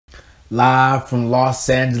Live from Los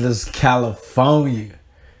Angeles, California.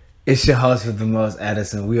 It's your host with the most,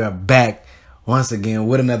 Addison. We are back once again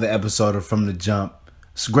with another episode of From the Jump.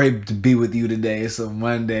 It's great to be with you today. It's a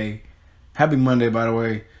Monday. Happy Monday, by the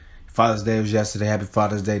way. Father's Day was yesterday. Happy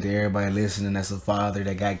Father's Day to everybody listening that's a father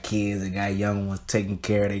that got kids and got young ones taking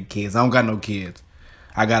care of their kids. I don't got no kids.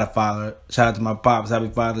 I got a father. Shout out to my pops. Happy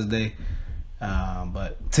Father's Day.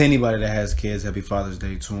 But to anybody that has kids, happy Father's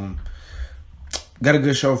Day to them. Got a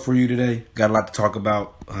good show for you today. Got a lot to talk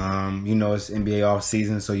about. It's NBA off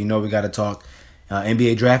season, so we got to talk.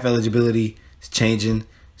 NBA draft eligibility is changing.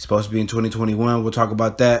 It's supposed to be in 2021. We'll talk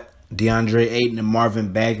about that. DeAndre Ayton and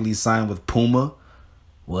Marvin Bagley signed with Puma.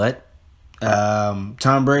 What?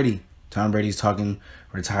 Tom Brady. Tom Brady's talking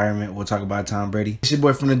retirement. We'll talk about Tom Brady. It's your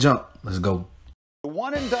boy From the Jump. Let's go. The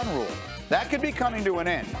one and done rule, that could be coming to an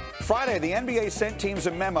end. Friday, the NBA sent teams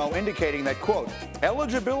a memo indicating that, quote,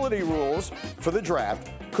 eligibility rules for the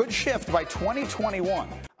draft could shift by 2021.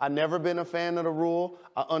 I've never been a fan of the rule.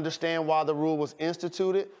 I understand why the rule was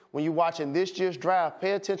instituted. When you're watching this year's draft,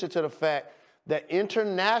 pay attention to the fact that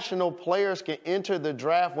international players can enter the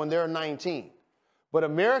draft when they're 19. But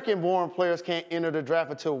American-born players can't enter the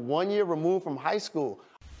draft until 1 year removed from high school.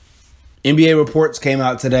 NBA reports came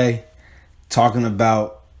out today talking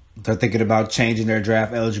about they're thinking about changing their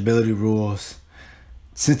draft eligibility rules.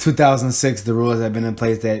 Since 2006, the rules have been in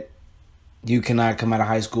place that you cannot come out of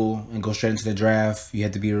high school and go straight into the draft. You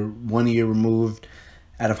have to be 1 year removed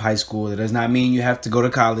out of high school. That does not mean you have to go to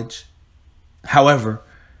college. However,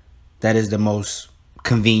 that is the most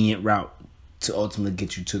convenient route to ultimately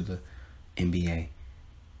get you to the NBA.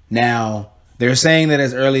 Now, they're saying that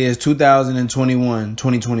as early as 2021,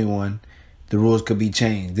 the rules could be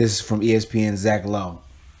changed. This is from ESPN's Zach Lowe.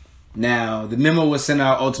 Now, the memo was sent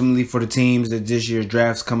out ultimately for the teams that this year's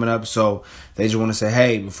draft's coming up. So they just want to say,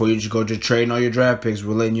 hey, before you just go to trading all your draft picks,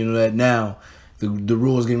 we're letting you know that now the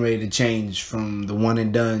rules getting ready to change from the one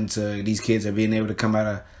and done to these kids are being able to come out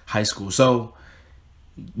of high school. So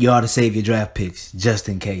you ought to save your draft picks just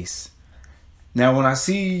in case. Now, when I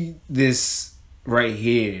see this right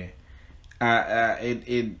here,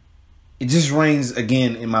 it just rings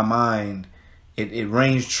again in my mind. It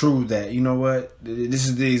reigns true that, you know what, this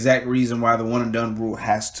is the exact reason why the one and done rule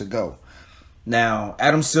has to go. Now,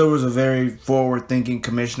 Adam Silver is a very forward-thinking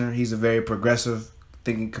commissioner. He's a very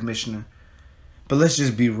progressive-thinking commissioner. But let's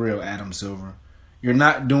just be real, Adam Silver. You're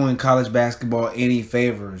not doing college basketball any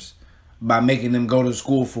favors by making them go to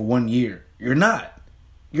school for 1 year. You're not.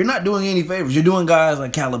 You're not doing any favors. You're doing guys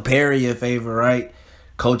like Calipari a favor, right?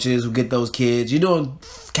 Coaches who get those kids. You're doing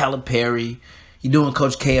Calipari. You're doing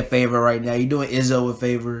Coach K a favor right now. You're doing Izzo a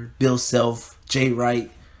favor. Bill Self. Jay Wright.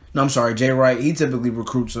 No, I'm sorry. Jay Wright, he typically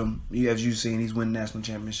recruits them. As you've seen, he's winning national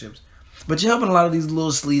championships. But you're helping a lot of these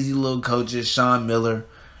little sleazy little coaches. Sean Miller.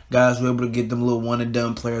 Guys who are able to get them little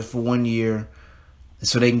one-and-done players for 1 year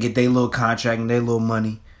so they can get their little contract and their little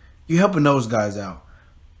money. You're helping those guys out.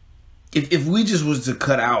 If we just was to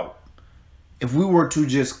cut out, if we were to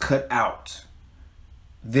just cut out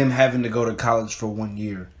them having to go to college for 1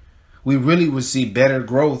 year, we really would see better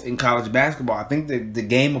growth in college basketball. I think that the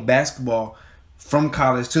game of basketball from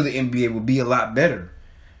college to the NBA would be a lot better.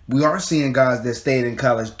 We are seeing guys that stayed in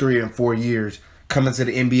college 3 and 4 years coming to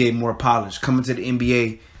the NBA more polished, coming to the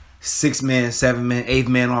NBA 6-man, 7-man,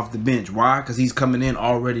 8th-man off the bench. Why? Because he's coming in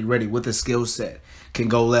already ready with a skill set. Can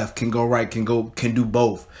go left, can go right, can do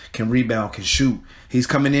both, can rebound, can shoot. He's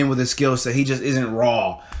coming in with a skill set. He just isn't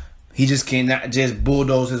raw. He just cannot just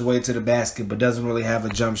bulldoze his way to the basket, but doesn't really have a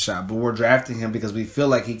jump shot. But we're drafting him because we feel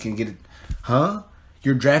like he can get it. Huh?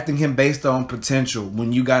 You're drafting him based on potential.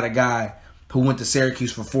 When you got a guy who went to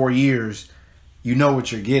Syracuse for 4 years, you know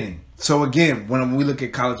what you're getting. So again, when we look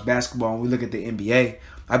at college basketball and we look at the NBA,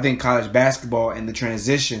 I think college basketball and the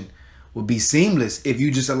transition would be seamless if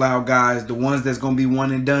you just allow guys, the ones that's going to be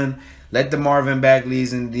one and done, let the Marvin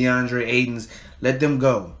Bagleys and DeAndre Aytons, let them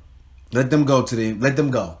go. Let them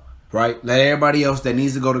go. Right? Let everybody else that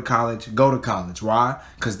needs to go to college. Why?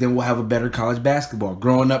 Because then we'll have a better college basketball.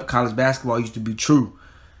 Growing up, college basketball used to be true.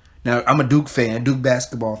 Now, I'm a Duke fan, Duke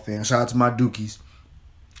basketball fan. Shout out to my Dukies.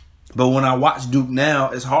 But when I watch Duke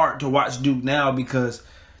now, it's hard to watch Duke now because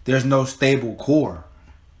there's no stable core.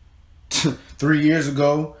 3 years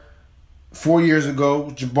ago, 4 years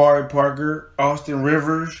ago, Jabari Parker, Austin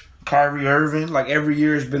Rivers, Kyrie Irving. Like every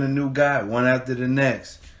year has been a new guy, one after the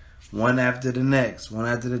next. One after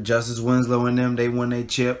the Justice Winslow and them, they won their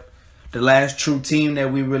chip. The last true team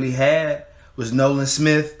that we really had was Nolan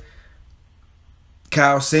Smith,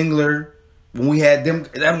 Kyle Singler. When we had them,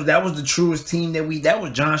 that was the truest team that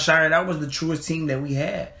was John Shire. That was the truest team that we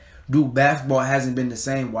had. Duke basketball hasn't been the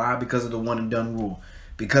same. Why? Because of the one and done rule.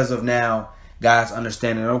 because of now guys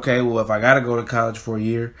understanding, okay, well, if I got to go to college for a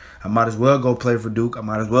year, I might as well go play for Duke. I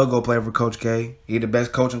might as well go play for Coach K. He's the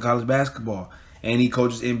best coach in college basketball. And he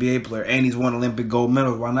coaches NBA player. And he's won Olympic gold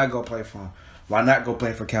medals. Why not go play for him? Why not go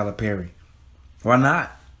play for Calipari? Why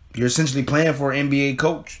not? You're essentially playing for an NBA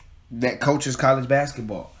coach that coaches college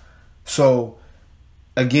basketball. So,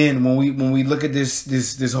 again, when we look at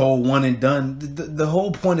this whole one and done, the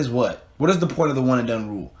whole point is what? What is the point of the one and done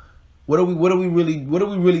rule? What are we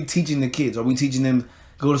really teaching the kids? Are we teaching them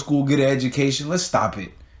go to school, get an education? Let's stop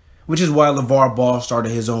it. Which is why LeVar Ball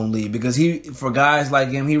started his own league, because for guys like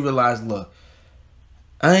him, he realized, look,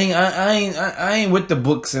 I ain't with the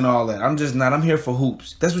books and all that. I'm just not. I'm here for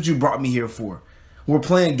hoops. That's what you brought me here for. We're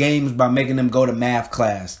playing games by making them go to math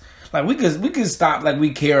class. Like we could stop like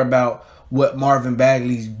we care about what Marvin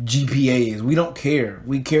Bagley's GPA is. We don't care.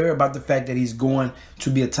 We care about the fact that he's going to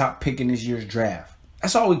be a top pick in this year's draft.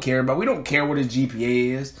 That's all we care about. We don't care what his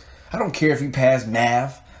GPA is. I don't care if he passed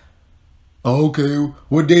math. Oh, okay,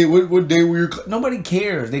 what day were you? Nobody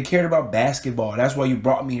cares. They cared about basketball. That's why you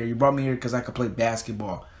brought me here. You brought me here because I could play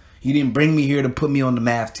basketball. You didn't bring me here to put me on the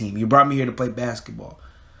math team. You brought me here to play basketball.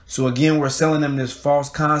 So again, we're selling them this false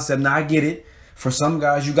concept. Now I get it. For some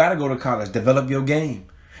guys, you got to go to college, develop your game.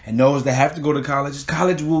 And those that have to go to college,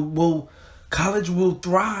 college will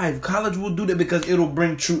thrive. College will do that because it'll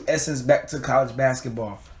bring true essence back to college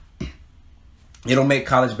basketball. It'll make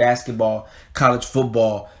college basketball, college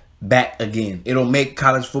football back again. It'll make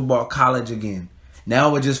college football college again.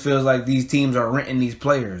 Now it just feels like these teams are renting these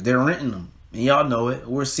players. They're renting them. And y'all know it.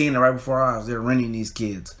 We're seeing it right before our eyes. They're renting these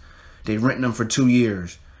kids. They're renting them for 2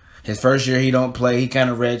 years. His first year he don't play. He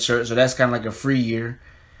kind of redshirt, so that's kind of like a free year.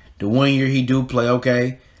 The 1 year he do play,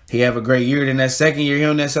 okay, he have a great year. Then that second year he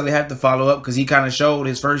don't necessarily have to follow up because he kind of showed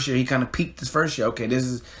his first year. He kind of peaked his first year. Okay, this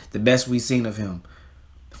is the best we've seen of him.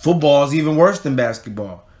 Football is even worse than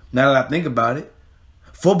basketball. Now that I think about it.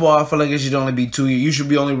 Football, I feel like it should only be 2 years. You should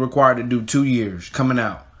be only required to do 2 years coming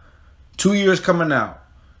out. 2 years coming out.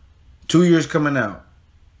 2 years coming out.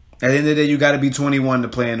 At the end of the day, you got to be 21 to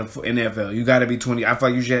play in the NFL. You got to be 20. I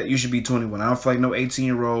feel like you should be 21. I don't feel like no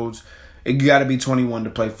 18-year-olds. You got to be 21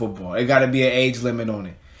 to play football. It got to be an age limit on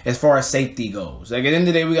it. As far as safety goes. Like at the end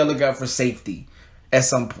of the day, we got to look out for safety at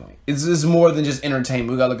some point. It's more than just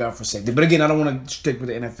entertainment. We got to look out for safety. But again, I don't want to stick with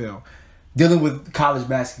the NFL. Dealing with college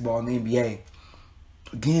basketball and the NBA.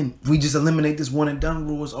 Again, we just eliminate this one and done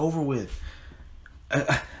rule. It's over with.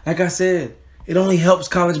 Like I said, it only helps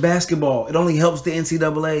college basketball. It only helps the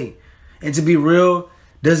NCAA. And to be real,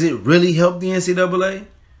 does it really help the NCAA?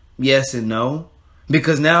 Yes and no.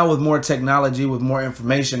 Because now with more technology, with more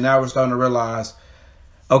information, now we're starting to realize,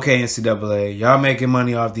 okay, NCAA, y'all making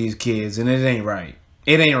money off these kids, and it ain't right.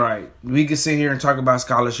 It ain't right. We can sit here and talk about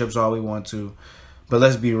scholarships all we want to, but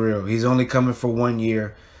let's be real. He's only coming for 1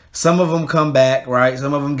 year. Some of them come back, right?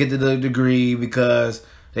 Some of them get the degree because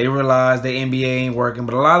they realize the NBA ain't working,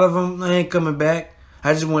 but a lot of them they ain't coming back.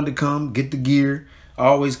 I just wanted to come, get the gear,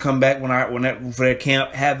 always come back for their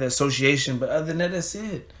camp, have the association, but other than that, that's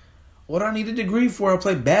it. What do I need a degree for? I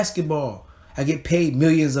play basketball. I get paid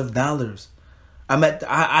millions of dollars.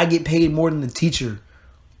 I get paid more than a teacher,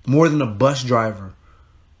 more than a bus driver,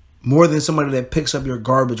 more than somebody that picks up your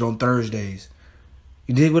garbage on Thursdays.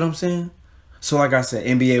 You dig what I'm saying? So like I said,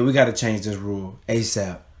 NBA, we got to change this rule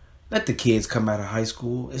ASAP. Let the kids come out of high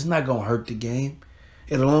school. It's not going to hurt the game.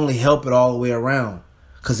 It'll only help it all the way around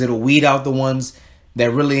because it'll weed out the ones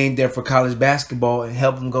that really ain't there for college basketball and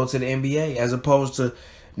help them go to the NBA, as opposed to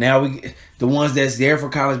now the ones that's there for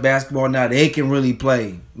college basketball, now they can really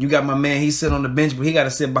play. You got my man, he sit on the bench, but he got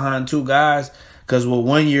to sit behind 2 guys because,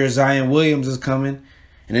 1 year Zion Williams is coming,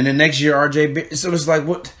 and then the next year RJ. So it's like,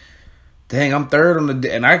 what? Dang, I'm third on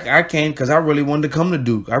the – and I came because I really wanted to come to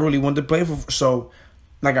Duke. I really wanted to play for – so,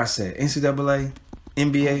 like I said, NCAA,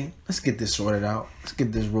 NBA, let's get this sorted out. Let's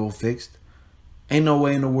get this rule fixed. Ain't no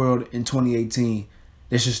way in the world in 2018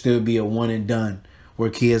 there should still be a one and done where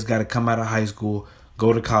kids got to come out of high school,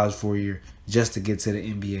 go to college for a year just to get to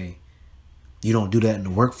the NBA. You don't do that in the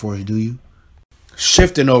workforce, do you?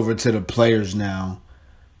 Shifting over to the players now,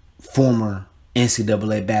 former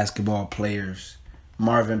NCAA basketball players,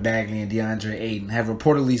 Marvin Bagley and DeAndre Ayton, have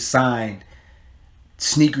reportedly signed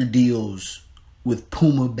sneaker deals with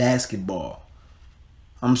Puma basketball.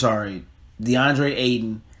 I'm sorry, DeAndre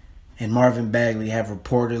Ayton and Marvin Bagley have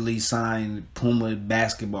reportedly signed Puma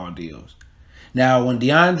basketball deals. Now, when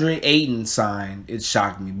DeAndre Ayton signed, it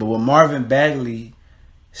shocked me. But when Marvin Bagley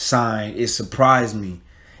signed, it surprised me.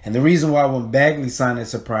 And the reason why when Bagley signed, it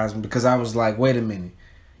surprised me, because I was like, wait a minute.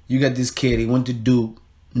 You got this kid, he went to Duke,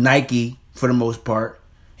 Nike for the most part.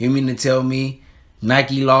 You mean to tell me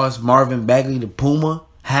Nike lost Marvin Bagley to Puma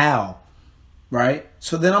How? Right?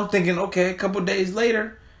 So then I'm thinking, okay, a couple days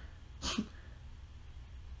later,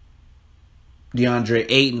 DeAndre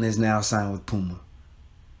Ayton is now signed with Puma.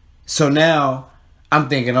 So now I'm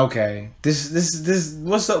thinking, okay, this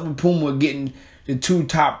what's up with Puma getting the 2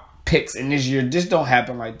 top picks in this year? This don't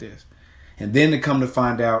happen like this. And then to come to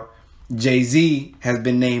find out, Jay-Z has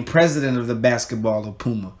been named president of the basketball of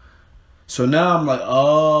Puma. So now I'm like,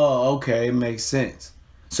 oh, okay, it makes sense.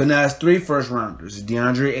 So now it's 3 first-rounders.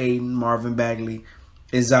 DeAndre Ayton, Marvin Bagley,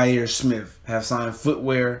 and Zaire Smith have signed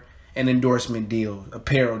footwear and endorsement deals,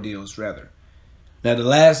 apparel deals, rather. Now, the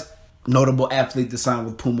last notable athlete to sign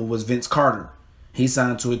with Puma was Vince Carter. He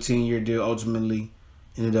signed to a 10-year deal, ultimately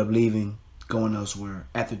ended up leaving, going elsewhere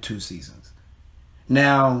after 2 seasons.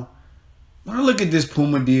 Now, when I look at this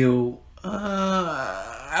Puma deal,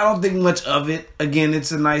 I don't think much of it. Again,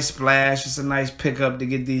 it's a nice splash. It's a nice pickup to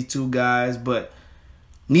get these 2 guys, but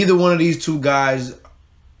neither one of these 2 guys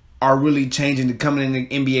are really coming in the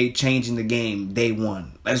NBA, changing the game day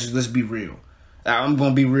one. Let's be real. I'm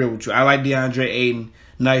going to be real with you. I like DeAndre Ayton.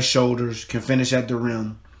 Nice shoulders. Can finish at the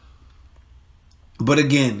rim. But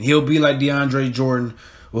again, he'll be like DeAndre Jordan,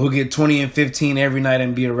 where he'll get 20 and 15 every night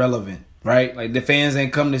and be irrelevant. Right? Like, the fans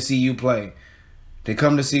ain't come to see you play. They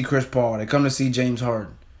come to see Chris Paul. They come to see James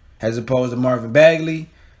Harden. As opposed to Marvin Bagley,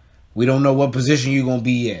 we don't know what position you're going to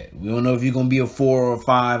be at. We don't know if you're going to be a 4 or a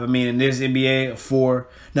 5. I mean, in this NBA, a 4.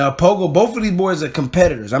 Now, Pogo, both of these boys are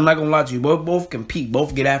competitors. I'm not going to lie to you. Both compete.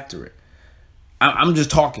 Both get after it. I'm just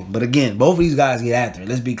talking. But again, both of these guys get after it.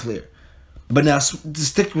 Let's be clear. But now, to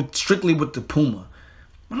stick strictly with the Puma.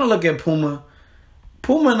 When I look at Puma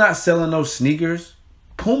not selling no sneakers.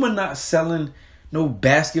 Puma not selling no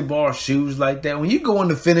basketball shoes like that. When you go on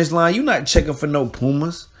the finish line, you're not checking for no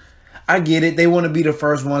Pumas. I get it. They want to be the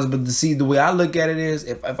first ones. But to see, the way I look at it is,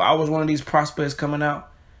 if I was one of these prospects coming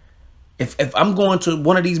out, if I'm going to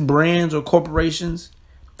one of these brands or corporations,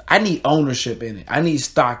 I need ownership in it. I need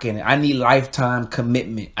stock in it. I need lifetime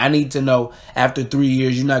commitment. I need to know after 3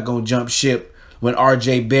 years you're not going to jump ship when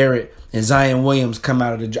R.J. Barrett and Zion Williams come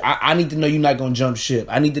out of the... I need to know you're not going to jump ship.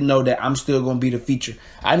 I need to know that I'm still going to be the feature.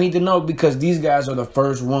 I need to know because these guys are the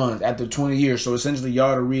first ones after 20 years. So essentially,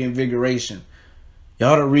 y'all the reinvigoration.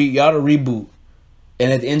 Y'all the reboot.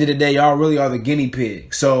 And at the end of the day, y'all really are the guinea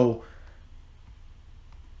pig. So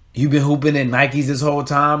you've been hooping in Nikes this whole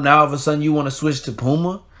time. Now all of a sudden you want to switch to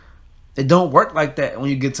Puma? It don't work like that when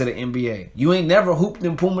you get to the NBA. You ain't never hooped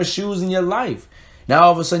in Puma shoes in your life. Now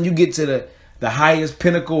all of a sudden you get to the highest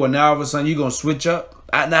pinnacle, and now all of a sudden you're going to switch up.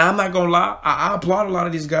 Now I'm not going to lie. I applaud a lot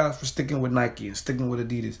of these guys for sticking with Nike and sticking with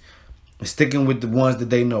Adidas and sticking with the ones that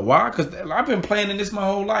they know. Why? Because I've been playing in this my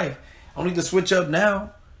whole life. I don't need to switch up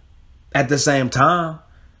now. At the same time,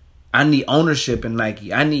 I need ownership in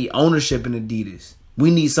Nike. I need ownership in Adidas.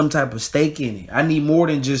 We need some type of stake in it. I need more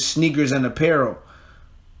than just sneakers and apparel.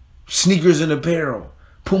 Sneakers and apparel.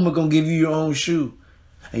 Puma gonna give you your own shoe.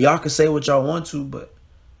 And y'all can say what y'all want to, but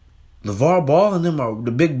LeVar Ball and them are,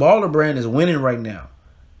 the big baller brand is winning right now.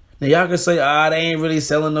 Now y'all can say, they ain't really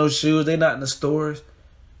selling those shoes. They not in the stores.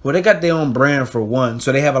 Well, they got their own brand for one,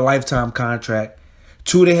 so they have a lifetime contract.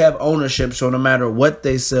 2, they have ownership, so no matter what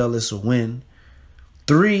they sell, it's a win.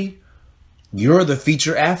 3, you're the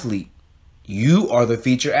feature athlete. You are the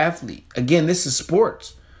feature athlete. Again, this is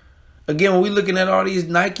sports. Again, when we looking at all these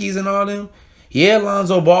Nikes and all them, yeah,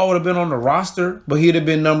 Lonzo Ball would have been on the roster, but he'd have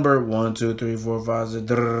been number 1, 2, 3, 4, 5,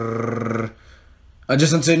 6,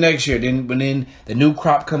 just until next year. Then when the new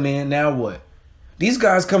crop come in, now what? These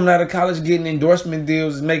guys coming out of college getting endorsement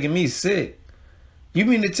deals is making me sick. You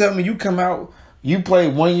mean to tell me you come out, you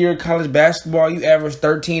played 1 year of college basketball, you averaged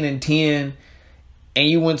 13 and 10, and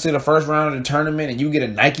you went to the first round of the tournament and you get a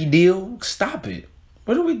Nike deal? Stop it.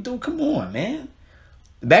 What do we do? Come on, man.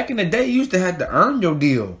 Back in the day, you used to have to earn your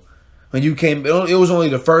deal. When you came, it was only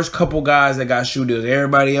the first couple guys that got shoe deals.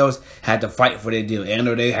 Everybody else had to fight for their deal. And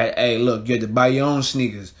they had, hey, look, you had to buy your own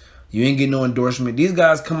sneakers. You ain't getting no endorsement. These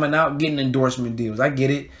guys coming out getting endorsement deals. I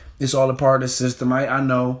get it. It's all a part of the system. I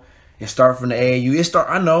know. It start from the AAU.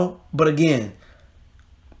 I know. But again,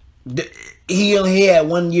 he only had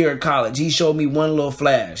 1 year at college. He showed me one little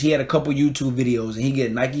flash. He had a couple YouTube videos and he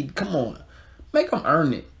get Nike. Come on. Make him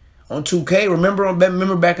earn it. On 2K,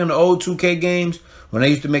 remember back in the old 2K games when they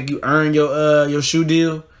used to make you earn your shoe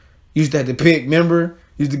deal? You used to have to pick, remember?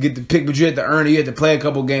 You used to get the pick, but you had to earn it. You had to play a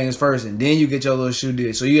couple games first, and then you get your little shoe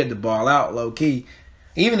deal. So you had to ball out low-key.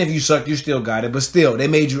 Even if you sucked, you still got it. But still, they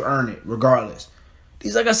made you earn it regardless.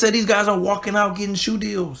 Like I said, these guys are walking out getting shoe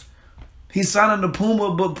deals. He's signing to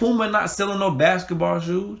Puma, but Puma not selling no basketball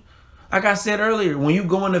shoes. Like I said earlier, when you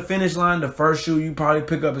go in the finish line, the first shoe you probably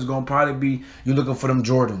pick up is going to probably be you looking for them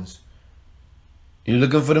Jordans. You're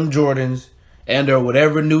looking for them Jordans and or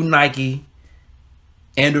whatever new Nike,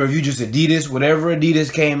 and or if you just Adidas, whatever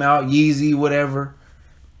Adidas came out, Yeezy, whatever.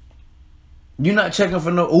 You're not checking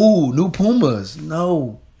for new Pumas.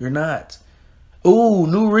 No, you're not.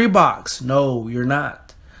 New Reeboks. No, you're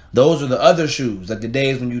not. Those are the other shoes. Like the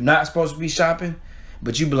days when you're not supposed to be shopping,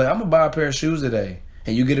 but you be like, I'm going to buy a pair of shoes today.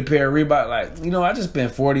 And you get a pair of Reebok. Like, I just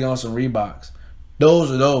spent $40 on some Reeboks.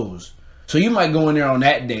 Those are those. So you might go in there on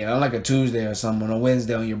that day, on like a Tuesday or something, on a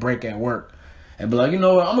Wednesday on your break at work, and be like, you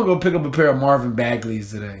know what, I'm going to go pick up a pair of Marvin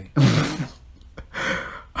Bagleys today.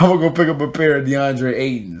 I'm going to go pick up a pair of DeAndre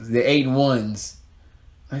Aytons, the 8-1s.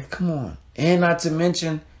 Like, come on. And not to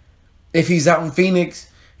mention, if he's out in Phoenix,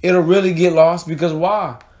 it'll really get lost because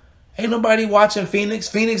why? Ain't nobody watching Phoenix.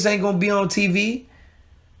 Phoenix ain't going to be on TV.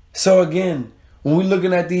 So again, when we're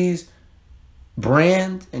looking at these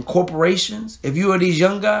brand and corporations, if you are these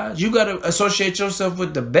young guys, you got to associate yourself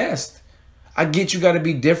with the best. I get you got to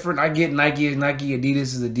be different. I get Nike is Nike,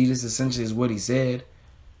 Adidas is Adidas, essentially is what he said.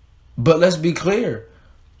 But let's be clear.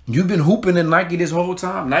 You've been hooping in Nike this whole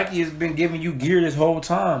time. Nike has been giving you gear this whole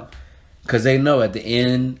time. Because they know at the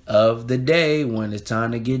end of the day, when it's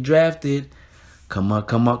time to get drafted, come on.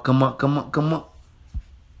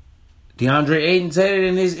 DeAndre Ayton said it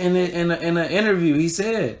in an interview. He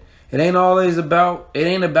said, it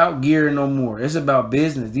ain't about gear no more. It's about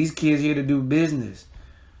business. These kids here to do business.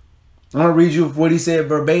 I'm going to read you what he said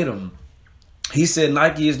verbatim. He said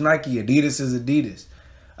Nike is Nike, Adidas is Adidas.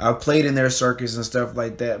 I've played in their circus and stuff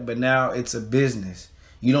like that, but now it's a business.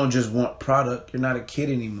 You don't just want product. You're not a kid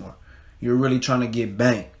anymore. You're really trying to get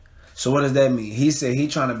banked. So what does that mean? He said he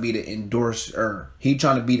trying to be the endorser. He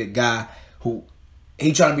trying to be the guy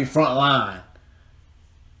he trying to be front line.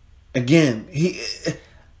 Again,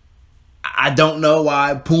 I don't know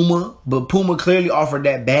why Puma, but Puma clearly offered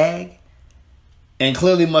that bag and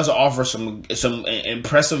clearly must offer some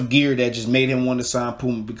impressive gear that just made him want to sign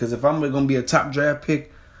Puma. Because if I'm going to be a top draft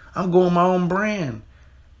pick, I'm going my own brand.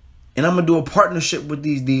 And I'm going to do a partnership with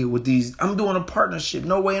these. I'm doing a partnership.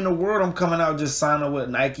 No way in the world I'm coming out just signing with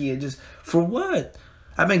Nike. And just, for what?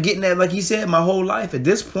 I've been getting that, like he said, my whole life. At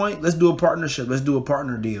this point, let's do a partnership. Let's do a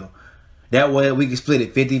partner deal. That way we can split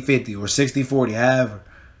it 50-50 or 60-40, however.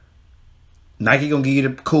 Nike going to give you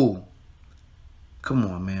the cool. Come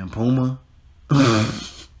on, man. Puma.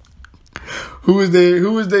 Who is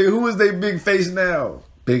they big face now?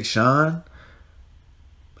 Big Sean?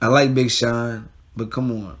 I like Big Sean, but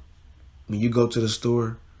come on. When you go to the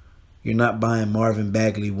store, you're not buying Marvin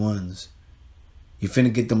Bagley 1s. You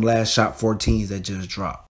finna get them last shot 14s that just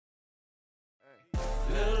dropped.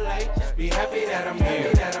 Little late, just be happy that I'm here.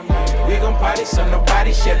 We gon' party so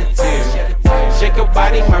nobody shed a tear. Shake your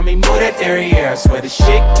body, mommy, move that derriere. I swear the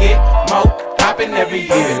shit get more poppin' every year.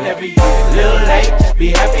 Little late, just be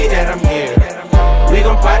happy that I'm here. We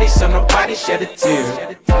gon' party so nobody shed a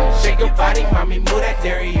tear. Shake your body, mommy, move that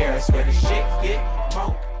derriere. I swear the shit get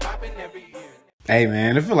more poppin' every year. Hey,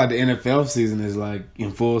 man, I feel like the NFL season is like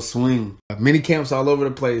in full swing. Mini camps all over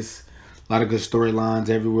the place. A lot of good storylines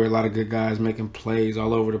everywhere. A lot of good guys making plays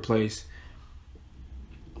all over the place.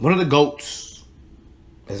 One of the GOATs,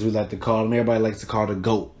 as we like to call him, everybody likes to call the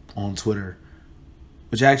GOAT on Twitter.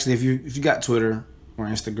 Which actually, if you got Twitter or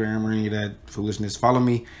Instagram or any of that foolishness, follow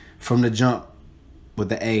me from the jump with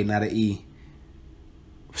the A, not an E.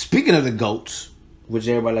 Speaking of the GOATs, which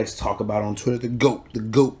everybody likes to talk about on Twitter, the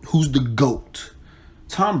GOAT. Who's the GOAT?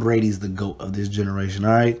 Tom Brady's the GOAT of this generation,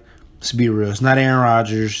 all right? Let's be real. It's not Aaron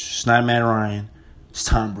Rodgers. It's not Matt Ryan. It's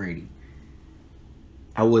Tom Brady.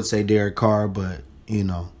 I would say Derek Carr, but, you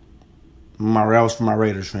know, that was for my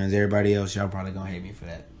Raiders friends. Everybody else, y'all probably going to hate me for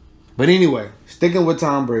that. But anyway, sticking with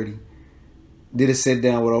Tom Brady, did a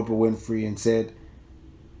sit-down with Oprah Winfrey and said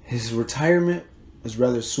his retirement was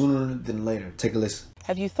rather sooner than later. Take a listen.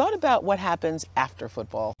 Have you thought about what happens after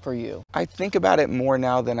football for you? I think about it more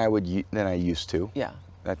now than I used to. Yeah.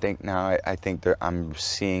 I think now I'm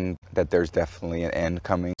seeing that there's definitely an end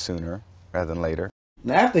coming sooner rather than later.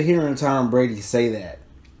 Now, after hearing Tom Brady say that,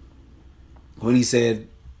 when he said,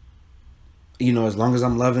 you know, as long as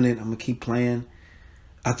I'm loving it, I'm going to keep playing,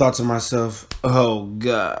 I thought to myself, oh,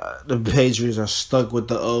 God, the Patriots are stuck with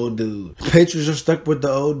the old dude.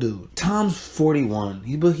 Tom's 41.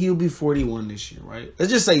 He'll be 41 this year, right?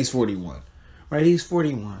 Let's just say he's 41, right? He's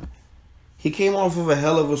 41. He came off of a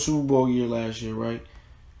hell of a Super Bowl year last year, right?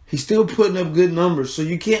 He's still putting up good numbers, so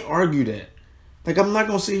you can't argue that. Like, I'm not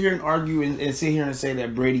going to sit here and argue and sit here and say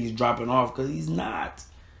that Brady's dropping off, because he's not.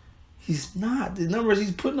 He's not. The numbers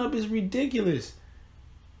he's putting up is ridiculous.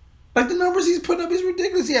 Like, the numbers he's putting up is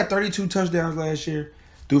ridiculous. He had 32 touchdowns last year,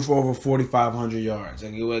 threw for over 4,500 yards.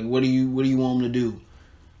 Like, what do you want him to do?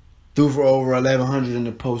 Threw for over 1,100 in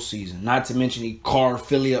the postseason. Not to mention he carved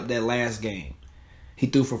Philly up that last game. He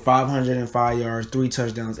threw for 505 yards, 3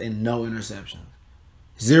 touchdowns, and no interceptions.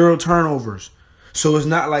 0 turnovers. So it's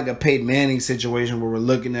not like a Peyton Manning situation where we're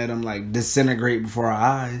looking at him like disintegrate before our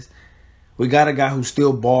eyes. We got a guy who's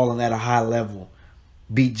still balling at a high level.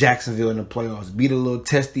 Beat Jacksonville in the playoffs. Beat a little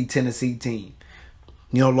testy Tennessee team.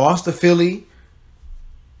 Lost to Philly.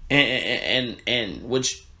 And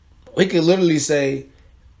which we could literally say,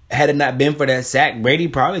 had it not been for that sack, Brady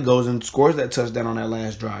probably goes and scores that touchdown on that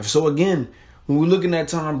last drive. So again, when we're looking at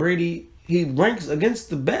Tom Brady, he ranks against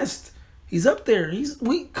the best. He's up there.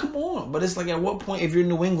 Come on. But it's like, at what point, if you're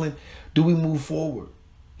New England, do we move forward?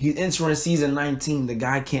 He's entering season 19. The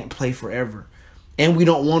guy can't play forever. And we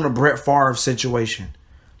don't want a Brett Favre situation.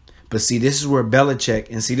 But see, this is where Belichick,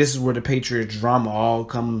 and see, this is where the Patriots drama all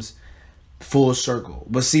comes full circle.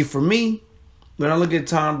 But see, for me, when I look at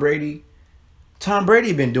Tom Brady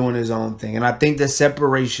been doing his own thing. And I think the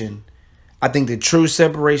true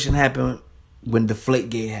separation happened when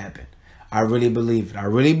Deflategate happened. I really believe it. I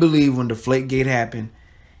really believe when Deflategate happened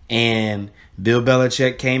and Bill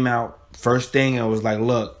Belichick came out, first thing I was like,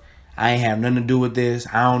 look, I ain't have nothing to do with this.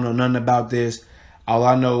 I don't know nothing about this. All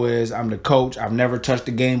I know is I'm the coach. I've never touched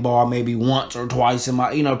a game ball maybe once or twice in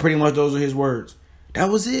my, pretty much those are his words. That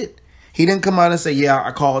was it. He didn't come out and say, yeah,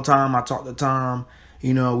 I called Tom. I talked to Tom.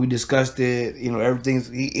 We discussed it. Everything's,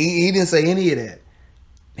 he didn't say any of that.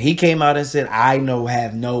 He came out and said,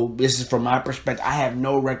 this is from my perspective, I have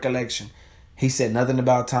no recollection. He said nothing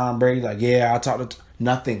about Tom Brady. Like, yeah, I talked to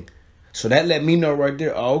nothing. So that let me know right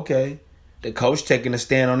there, okay, the coach taking a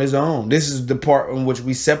stand on his own. This is the part in which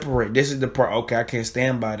we separate. This is the part, okay, I can't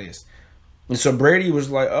stand by this. And so Brady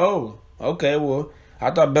was like, oh, okay, well,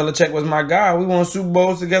 I thought Belichick was my guy. We won Super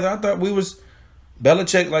Bowls together. I thought we was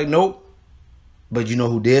Belichick, like, nope. But you know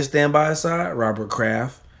who did stand by his side? Robert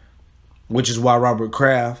Kraft. Which is why Robert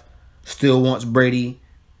Kraft still wants Brady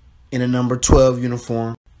in a number 12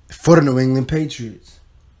 uniform for the New England Patriots.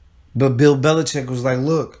 But Bill Belichick was like,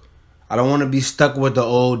 look, I don't want to be stuck with the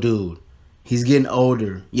old dude. He's getting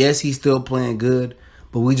older. Yes, he's still playing good,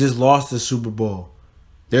 but we just lost the Super Bowl.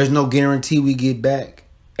 There's no guarantee we get back.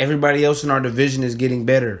 Everybody else in our division is getting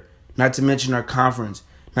better, not to mention our conference,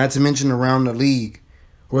 not to mention around the league.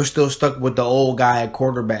 We're still stuck with the old guy at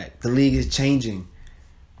quarterback. The league is changing.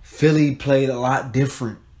 Philly played a lot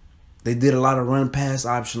different. They did a lot of run pass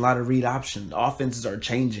option, a lot of read option. The offenses are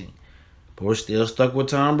changing. But we're still stuck with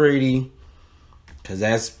Tom Brady because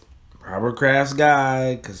that's Robert Kraft's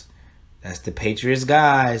guy, because that's the Patriots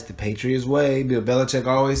guy. It's the Patriots way. Bill Belichick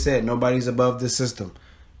always said nobody's above the system.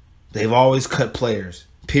 They've always cut players.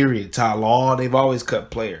 Period. Ty Law, they've always cut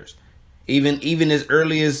players. Even as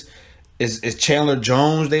early as Chandler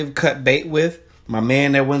Jones, they've cut bait with. My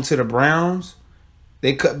man that went to the Browns,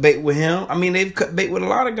 they cut bait with him. I mean, they've cut bait with a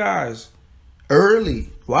lot of guys early.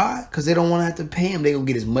 Why? Because they don't want to have to pay him. They're going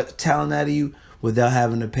to get as much talent out of you without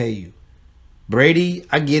having to pay you. Brady,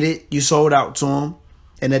 I get it. You sold out to him.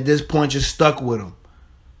 And at this point, you're stuck with him.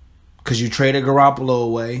 Because you traded Garoppolo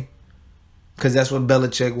away. Because that's what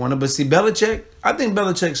Belichick wanted. But see, Belichick, I think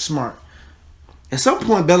Belichick's smart. At some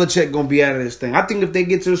point, Belichick going to be out of this thing. I think if they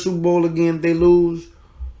get to the Super Bowl again, they lose.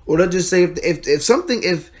 Or they'll just say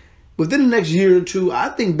if within the next year or two, I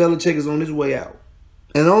think Belichick is on his way out.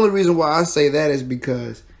 And the only reason why I say that is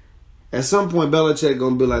because at some point, Belichick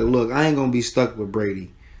going to be like, look, I ain't going to be stuck with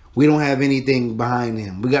Brady. We don't have anything behind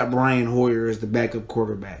him. We got Brian Hoyer as the backup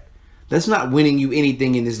quarterback. That's not winning you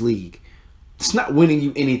anything in this league. It's not winning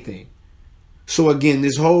you anything. So again,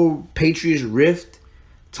 this whole Patriots rift,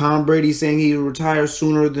 Tom Brady saying he will retire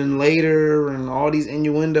sooner than later and all these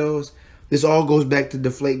innuendos, this all goes back to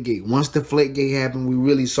Deflategate. Once Deflategate happened, we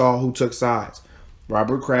really saw who took sides.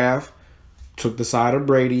 Robert Kraft took the side of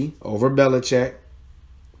Brady over Belichick.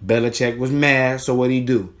 Belichick was mad, so what'd he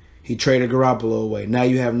do? He traded Garoppolo away. Now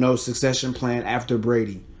you have no succession plan after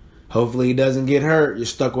Brady. Hopefully he doesn't get hurt. You're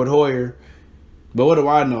stuck with Hoyer. But what do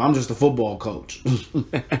I know? I'm just a football coach.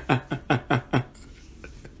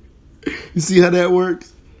 You see how that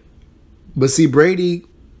works? But see, Brady,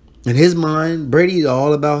 in his mind, Brady is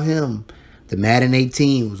all about him. The Madden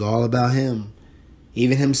 18 was all about him.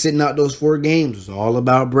 Even him sitting out those 4 games was all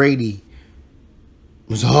about Brady. It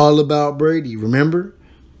was all about Brady, remember?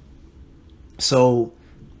 So,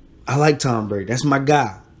 I like Tom Brady. That's my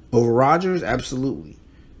guy. Over Rodgers? Absolutely.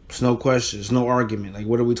 There's no question. There's no argument. Like,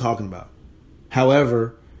 what are we talking about?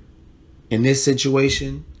 However, in this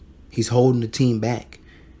situation, he's holding the team back.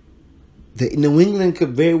 New England could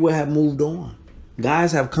very well have moved on.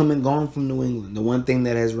 Guys have come and gone from New England. The one thing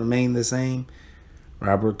that has remained the same,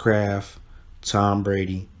 Robert Kraft, Tom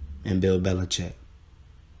Brady, and Bill Belichick.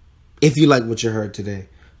 If you like what you heard today,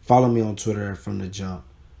 follow me on Twitter From The Jump.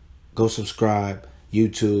 Go subscribe.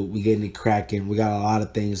 YouTube, we getting it cracking. We got a lot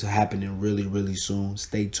of things happening really, really soon.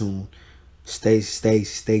 Stay tuned. Stay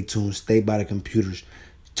tuned. Stay by the computers.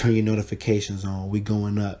 Turn your notifications on. We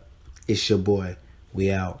going up. It's your boy. We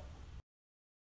out.